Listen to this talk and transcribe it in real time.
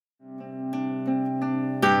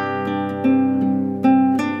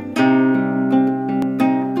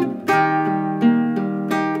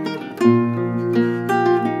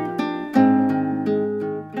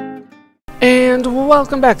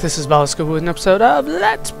welcome back. This is Bosco with an episode of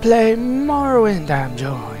Let's Play Morrowind. I'm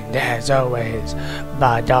joined, as always,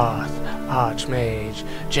 by Darth, Archmage,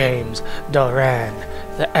 James, Doran,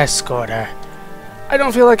 the Escorter. I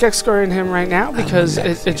don't feel like escorting him right now because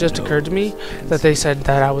it just occurred to me that they said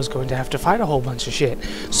that I was going to have to fight a whole bunch of shit.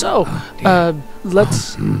 So,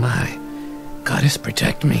 let's... Oh, my. Goddess,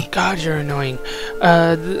 protect me. God, you're annoying.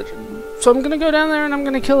 So I'm gonna go down there and I'm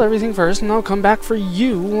gonna kill everything first, and I'll come back for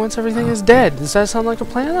you once everything is dead. Does that sound like a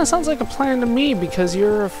plan? That sounds like a plan to me, because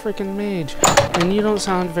you're a freaking mage. And you don't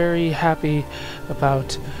sound very happy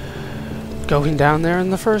about going down there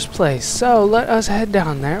in the first place. So let us head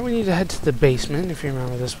down there. We need to head to the basement. If you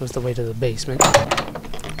remember, this was the way to the basement.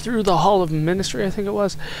 Through the Hall of Ministry, I think it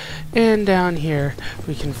was. And down here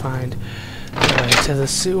we can find the way to the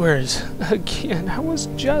sewers. Again, I was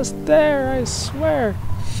just there, I swear.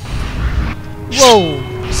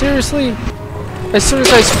 Whoa! Seriously? As soon as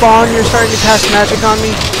I spawn, you're starting to cast magic on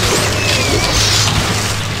me?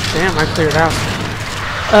 Damn, I cleared out.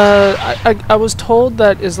 I was told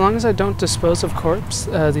that as long as I don't dispose of corpse,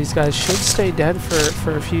 these guys should stay dead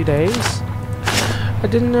for a few days. I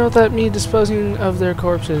didn't know that me disposing of their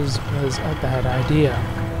corpses was a bad idea.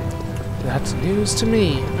 That's news to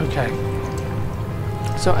me. Okay.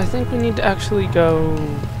 So I think we need to actually go...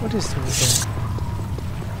 What is through here?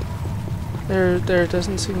 There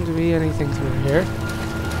doesn't seem to be anything through here.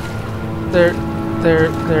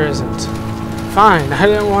 There isn't. Fine, I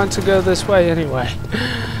didn't want to go this way anyway.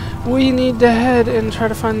 We need to head and try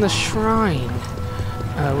to find the shrine.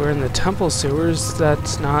 We're in the temple sewers.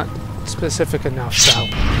 That's not specific enough, so...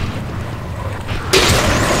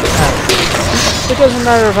 it doesn't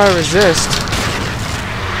matter if I resist.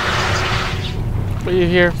 Are you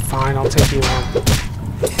here? Fine, I'll take you on.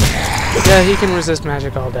 Yeah, he can resist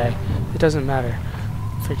magic all day. It doesn't matter.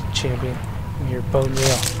 Freaking champion. And your bone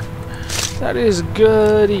meal. That is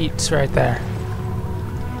good eats right there.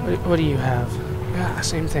 What do you have? Yeah,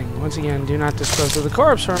 same thing. Once again, do not dispose of the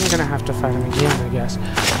corpse or I'm going to have to fight him again, I guess.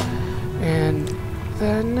 And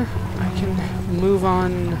then I can move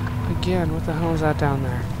on again. What the hell is that down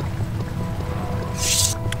there?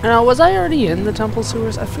 Now, was I already in the temple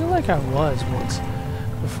sewers? I feel like I was once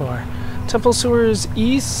before. Temple sewers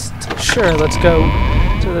east? Sure, let's go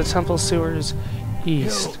to the temple sewers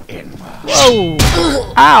east. Whoa!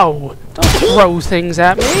 Ow! Don't throw things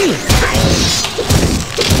at me!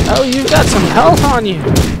 Oh, you've got some health on you!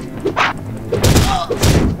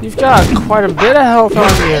 You've got quite a bit of health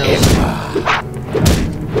on you!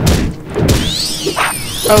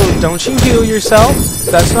 Oh, don't you heal yourself?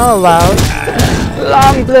 That's not allowed.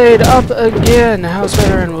 Long blade up again! House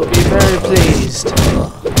veteran will be very pleased.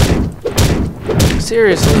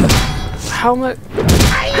 Seriously, how much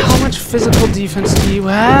physical defense do you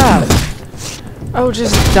have? Oh,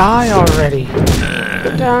 just die already.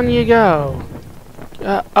 Down you go.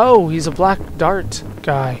 Oh, he's a black dart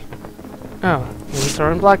guy. Oh, he's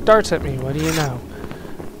throwing black darts at me. What do you know?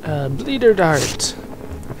 Bleeder dart.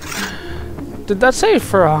 Did that say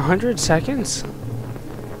for 100 seconds?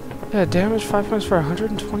 Yeah, damage 5 points for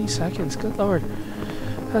 120 seconds. Good lord.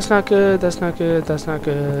 That's not good, that's not good, that's not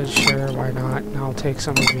good. Sure, why not? And I'll take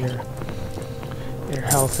some of your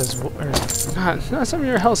health as well. Not some of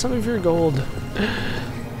your health, some of your gold.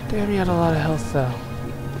 Damn, you had a lot of health though.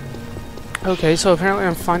 Okay, so apparently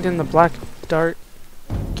I'm finding the black dart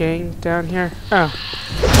gang down here. Oh.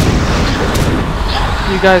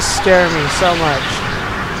 You guys scare me so much.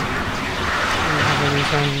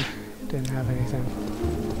 Didn't have anything.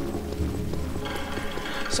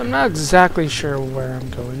 So I'm not exactly sure where I'm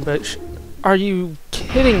going, but are you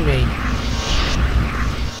kidding me?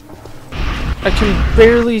 I can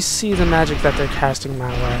barely see the magic that they're casting my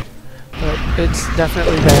way, but it's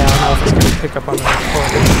definitely there. I don't know if it's going to pick up on the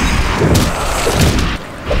recording.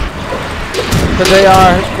 But they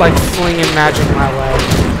are, like, flinging magic my way.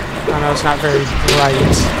 I know it's not very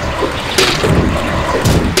bright.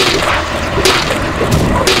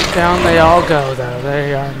 Down they all go, though.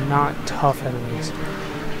 They are not tough enemies.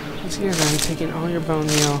 Again, I'm taking all your bone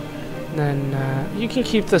meal, and then you can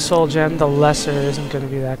keep the soul gem. The lesser isn't going to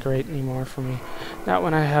be that great anymore for me. Not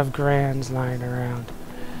when I have grands lying around.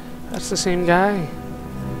 That's the same guy.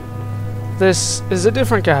 This is a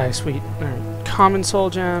different guy. Sweet. Right. Common soul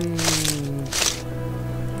gem.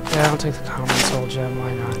 Yeah, I'll take the common soul gem.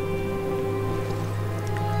 Why not?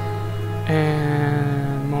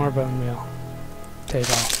 And more bone meal. Take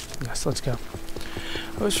all. Yes, let's go.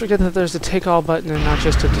 I always forget that there's a take all button and not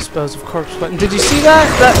just a dispose of corpse button. Did you see that?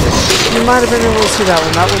 You might have been able to see that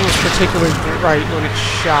one. That one was particularly bright when it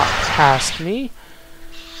shot past me.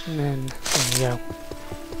 And then, there you go.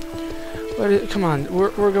 Come on,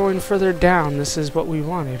 we're going further down. This is what we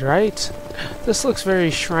wanted, right? This looks very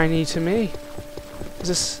shriny to me.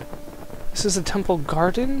 This is the temple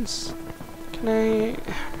gardens? I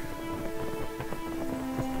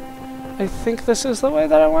think this is the way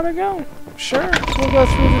that I want to go. Sure, we'll go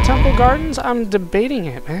through the temple gardens. I'm debating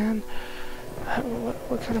it, man.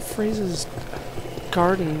 What kind of phrases?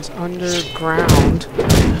 Gardens underground.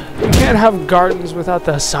 You can't have gardens without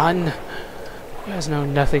the sun. You guys know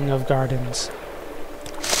nothing of gardens.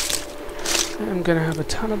 I'm gonna have a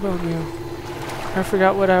ton of bone meal. I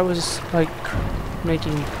forgot what I was like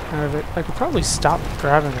making out of it. I could probably stop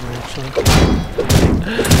grabbing them actually.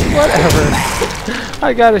 Whatever.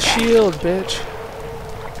 I got a shield, bitch.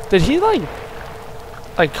 Did he like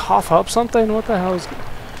cough up something? What the hell is?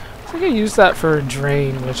 I think I used that for a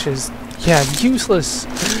drain, which is yeah useless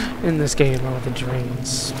in this game. Oh, the drain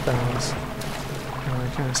spells, all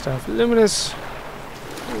that kind of stuff. Luminous.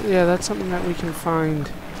 Yeah, that's something that we can find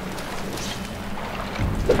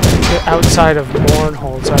outside of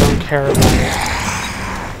Mournhold, so I don't care about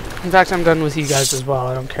it. In fact, I'm done with you guys as well.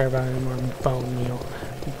 I don't care about any more bone meal,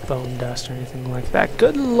 bone dust, or anything like that.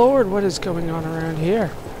 Good lord, what is going on around here?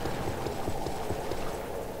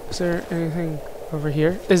 Is there anything over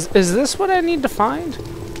here? Is this what I need to find?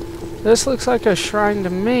 This looks like a shrine to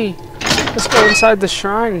me. Let's go inside the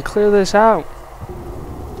shrine and clear this out.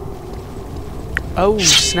 Oh,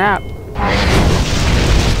 snap.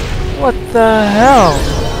 What the hell?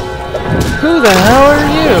 Who the hell are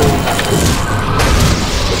you?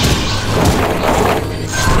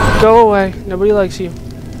 Go away. Nobody likes you.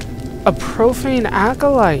 A profane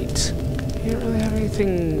acolyte. He didn't really have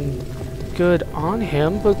anything good on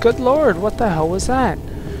him, but good lord, what the hell was that?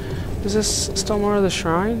 Is this still more of the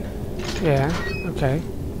shrine? Yeah, okay.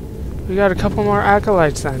 We got a couple more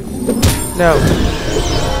acolytes then. No.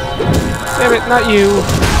 Damn it, not you.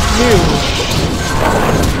 You.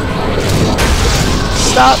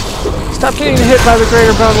 Stop. Stop getting hit by the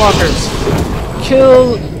greater bone walkers.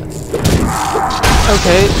 Kill.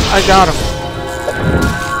 Okay, I got him.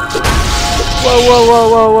 Whoa, whoa, whoa,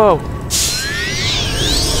 whoa, whoa.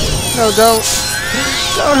 No,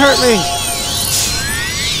 don't hurt me.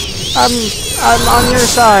 I'm on your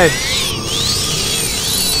side.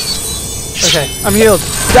 Okay, I'm healed.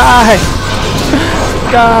 Die!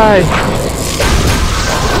 Die!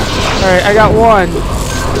 Alright, I got one.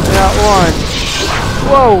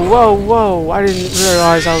 Whoa, whoa, whoa. I didn't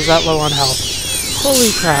realize I was that low on health. Holy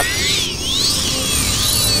crap.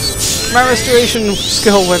 My restoration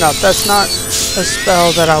skill went up. That's not a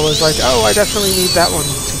spell that I was like, oh, I definitely need that one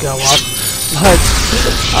to go up. But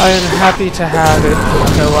I am happy to have it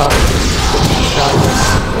go up.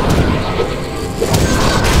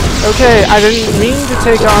 Okay, I didn't mean to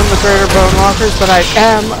take on the greater bone walkers, but I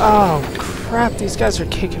am. Oh, crap. These guys are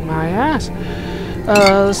kicking my ass.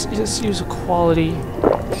 Let's just use a quality.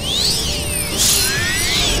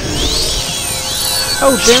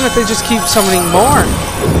 Oh, damn it. They just keep summoning more.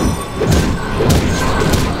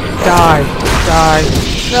 Die. Die.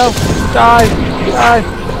 No. Die. Die.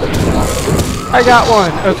 I got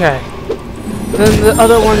one. Okay. Then the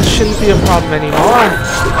other one shouldn't be a problem anymore.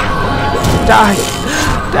 Die.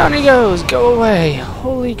 Down he goes. Go away.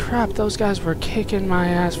 Holy crap. Those guys were kicking my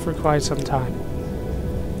ass for quite some time.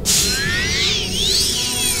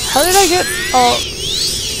 How did I get all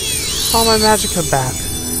my magicka back?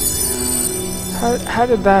 How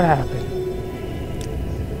did that happen?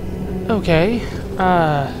 Okay.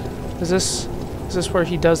 Is this where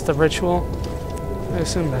he does the ritual? I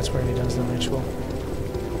assume that's where he does the ritual.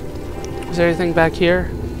 Is there anything back here?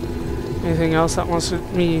 Anything else that wants to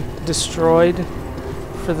be destroyed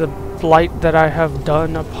for the blight that I have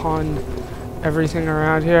done upon everything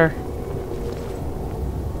around here?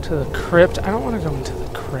 To the crypt? I don't want to go into the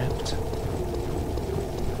crypt.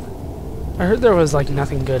 I heard there was like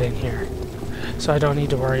nothing good in here, so I don't need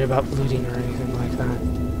to worry about looting or anything like that.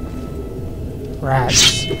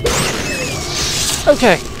 Rats.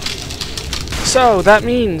 Okay. So that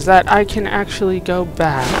means that I can actually go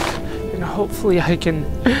back, and hopefully I can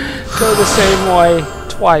go the same way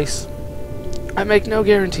twice. I make no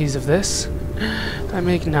guarantees of this. I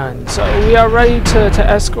make none. So we are ready to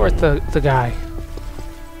escort the guy.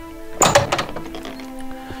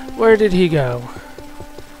 Where did he go?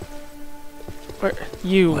 Where?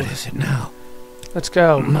 You. What is it now? Let's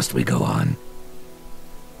go. Must we go on?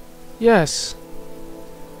 Yes.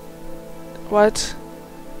 What?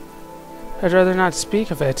 I'd rather not speak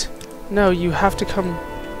of it. No, you have to come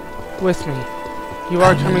with me. You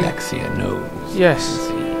are coming. Alexia knows. Yes.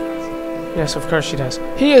 Yes, of course she does.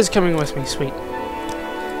 He is coming with me, sweet.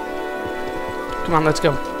 Come on, let's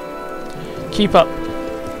go. Keep up.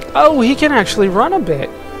 Oh, he can actually run a bit.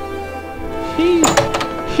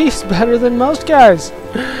 He's better than most guys.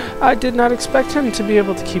 I did not expect him to be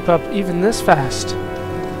able to keep up even this fast.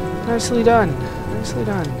 Nicely done. Nicely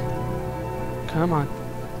done. Come on.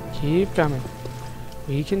 Keep coming.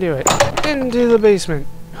 We can do it. Into the basement.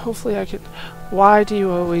 Hopefully I can... Why do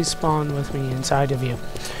you always spawn with me inside of you?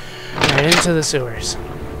 Right into the sewers.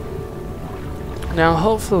 Now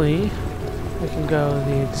hopefully I can go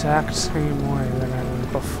the exact same way that I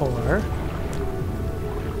went before.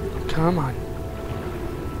 Come on.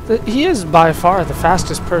 He is by far the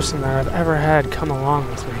fastest person that I've ever had come along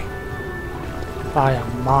with me. By a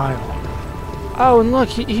mile. Oh, and look,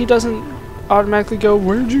 he doesn't automatically go,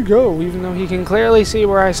 "Where'd you go?" even though he can clearly see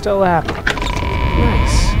where I still am.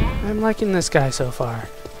 Nice. I'm liking this guy so far.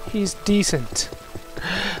 He's decent.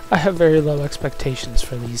 I have very low expectations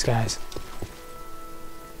for these guys.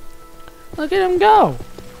 Look at him go.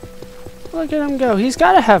 Look at him go. He's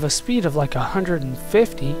got to have a speed of like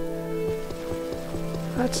 150.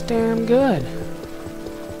 That's damn good.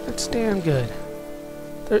 That's damn good.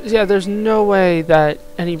 Yeah, there's no way that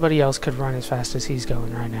anybody else could run as fast as he's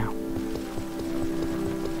going right now.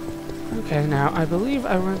 Okay, now I believe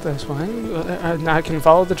I went this way. I can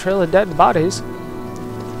follow the trail of dead bodies.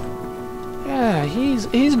 Yeah, he's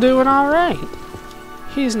doing all right.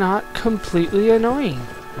 He's not completely annoying.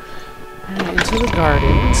 Alright, into the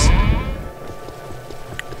gardens.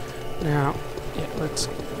 Now, yeah, let's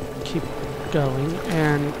keep going,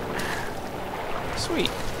 and sweet.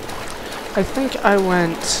 I think I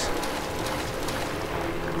went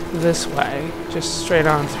this way, just straight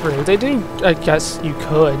on through. They do, I guess you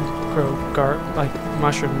could grow like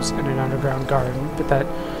mushrooms in an underground garden, but that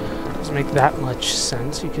doesn't make that much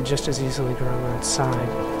sense. You could just as easily grow them outside.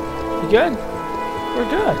 You good? We're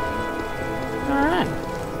good. Alright.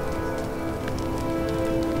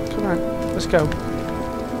 Come on, let's go.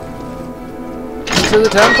 To the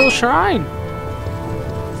temple shrine.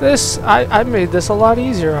 This, I made this a lot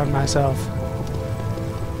easier on myself.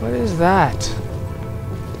 What is that?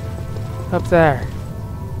 Up there.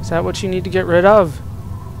 Is that what you need to get rid of?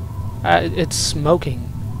 It's smoking.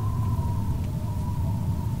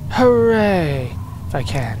 Hooray! If I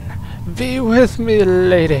can. Be with me,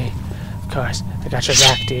 lady. Of course, I got your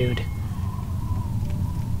back, dude.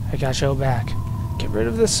 I got your back. Get rid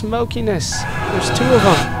of the smokiness. There's 2 of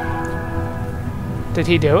them. Did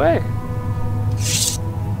he do it?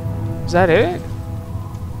 Is that it?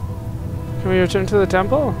 Can we return to the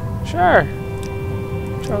temple? Sure.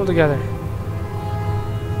 Travel together.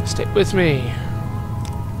 Stay with me.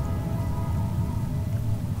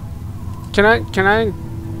 Can I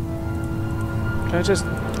just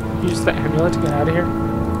use the amulet to get out of here?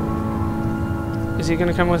 Is he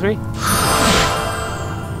gonna come with me?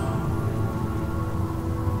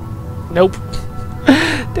 Nope.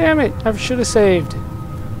 Damn it! I should have saved.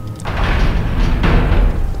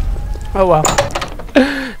 Oh well.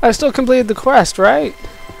 I still completed the quest, right?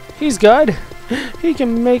 He's good. He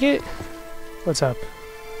can make it. What's up?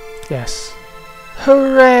 Yes.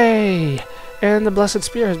 Hooray! And the Blessed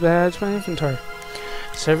Spear has been added to my inventory.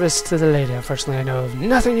 Service to the lady. Unfortunately, I know of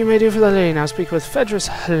nothing you may do for the lady. Now speak with Fedris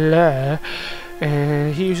Haller.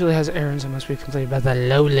 And he usually has errands that must be completed by the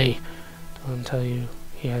lowly. Don't tell you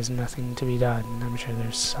he has nothing to be done. I'm sure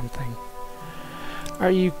there's something.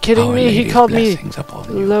 Are you kidding me? He called me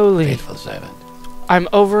lowly. I'm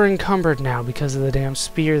over encumbered now because of the damn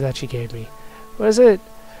spear that she gave me. What is it?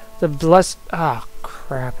 The blessed... Ah,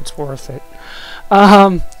 crap. It's worth it.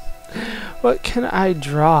 What can I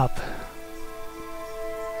drop?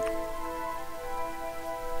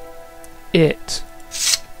 It.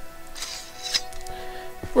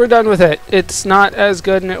 We're done with it. It's not as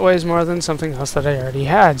good and it weighs more than something else that I already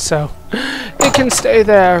had, so it can stay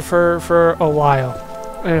there for a while.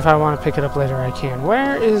 And if I want to pick it up later, I can.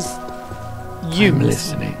 Where is you? I'm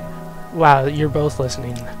listening. Wow, you're both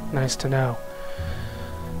listening. Nice to know.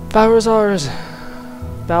 Balrazar's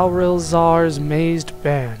mazed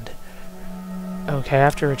band. Okay, I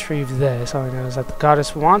have to retrieve this. All I know is that the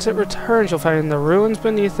goddess wants it returned. You'll find in the ruins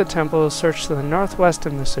beneath the temple. Search to the northwest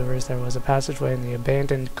in the sewers. There was a passageway in the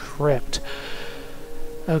abandoned crypt.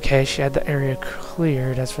 Okay, she had the area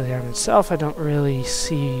cleared. As for the item itself, I don't really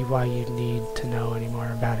see why you'd need to know any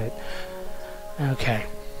more about it. Okay.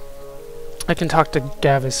 I can talk to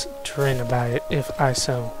Gavis Drin about it if I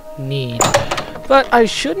so need. But I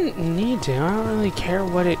shouldn't need to. I don't really care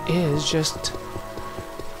what it is. Just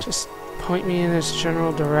point me in its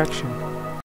general direction.